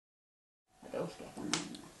folk jeg kan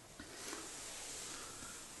nevne.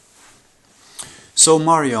 So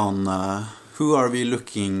Marion, who are we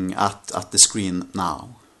looking at the screen now?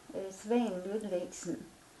 Svein Ludvigsen.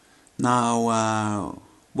 Now,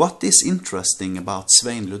 what is interesting about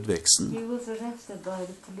Svein Ludvigsen? He was arrested by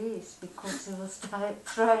the police because he was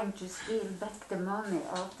trying to steal back the money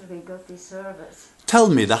after he got his service. Tell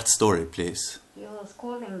me that story, please. He was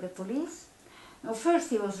calling the police. No, first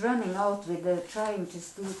he was running out with trying to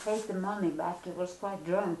take the money back. He was quite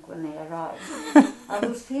drunk when he arrived. I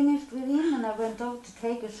was finished with him and I went out to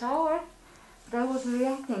take a shower. But I was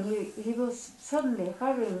reacting. He was suddenly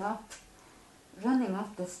running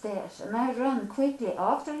up the stairs. And I ran quickly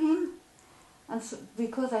after him and so,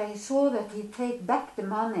 because I saw that he'd take back the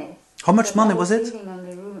money. How much money was it? Sitting in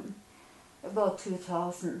the room. About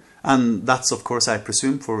 2,000. And that's, of course, I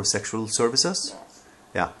presume, for sexual services? Yes.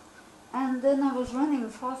 Yeah. And then I was running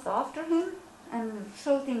fast after him and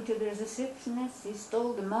shouting to the receptionist. He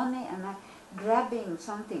stole the money and I grabbing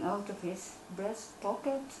something out of his breast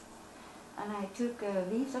pocket. And I took a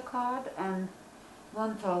Visa card and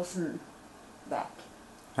 1,000 back.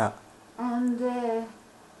 Yeah. And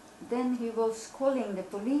then he was calling the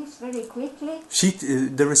police very quickly.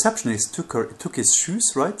 The receptionist took his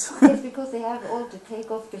shoes, right? Yes, because they have all to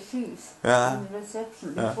take off the shoes in the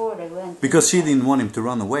reception before they went. Because she didn't want him to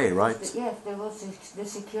run away, right? Yes, there was the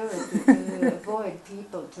security to avoid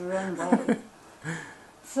people to run away.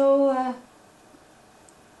 So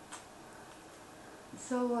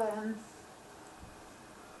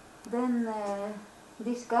then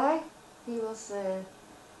this guy, he was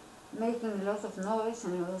making a lot of noise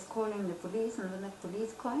and he was calling the police, and when the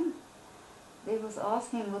police came, they was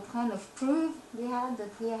asking what kind of proof we had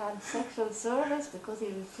that he had sexual service, because he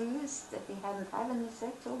refused that he hadn't had any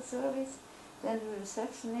sexual service. Then the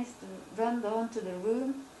receptionist ran down to the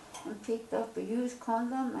room and picked up a used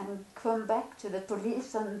condom and come back to the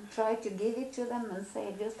police and tried to give it to them and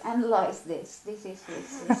say, just analyze this. This is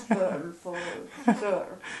his sperm for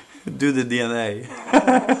sure. Do the DNA.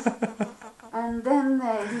 Yes. And then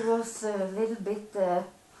he was a little bit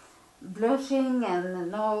blushing,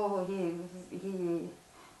 and no,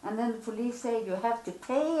 and then the police said you have to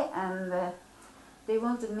pay, and they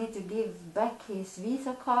wanted me to give back his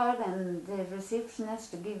Visa card and the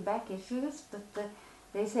receptionist to give back his shoes, but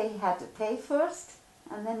they say he had to pay first,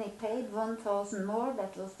 and then he paid 1,000 more.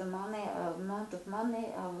 That was the amount of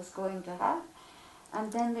money I was going to have.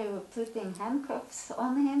 And then they were putting handcuffs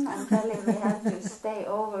on him and telling him he had to stay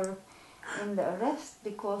over in the arrest,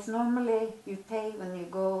 because normally you pay when you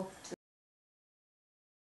go to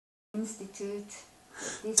the institute.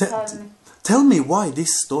 Tell me why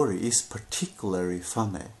this story is particularly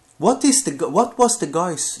funny. What was the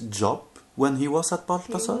guy's job when he was at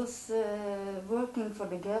Baltazar? He was working for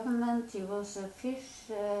the government. He was a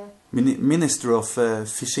fish... Minister of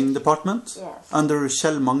Fishing Department? Yes. Under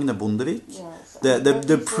Kjell Magne Bondevik? Yes.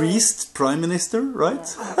 The priest prime minister,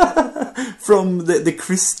 right? Yes. From the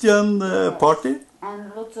Christian party?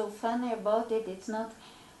 And what's so funny about it,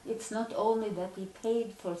 it's not only that he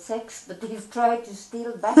paid for sex, but he's tried to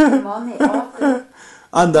steal back the money after.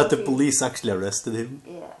 And that the police actually arrested him?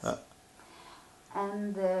 Yes.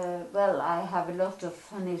 And, well, I have a lot of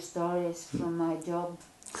funny stories from my job.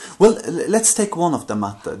 Well, let's take one of them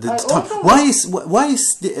at the time.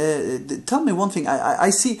 Tell me one thing. I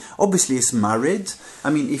see, obviously he's married. I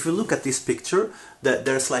mean, if you look at this picture,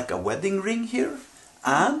 there's like a wedding ring here,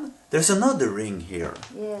 and there's another ring here.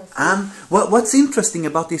 Yes. And what's interesting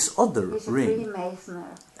about this other He's a ring?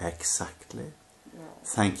 Freemasoner. Exactly.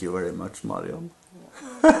 Yes. Thank you very much, Marion.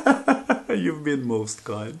 Yes. You've been most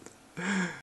kind.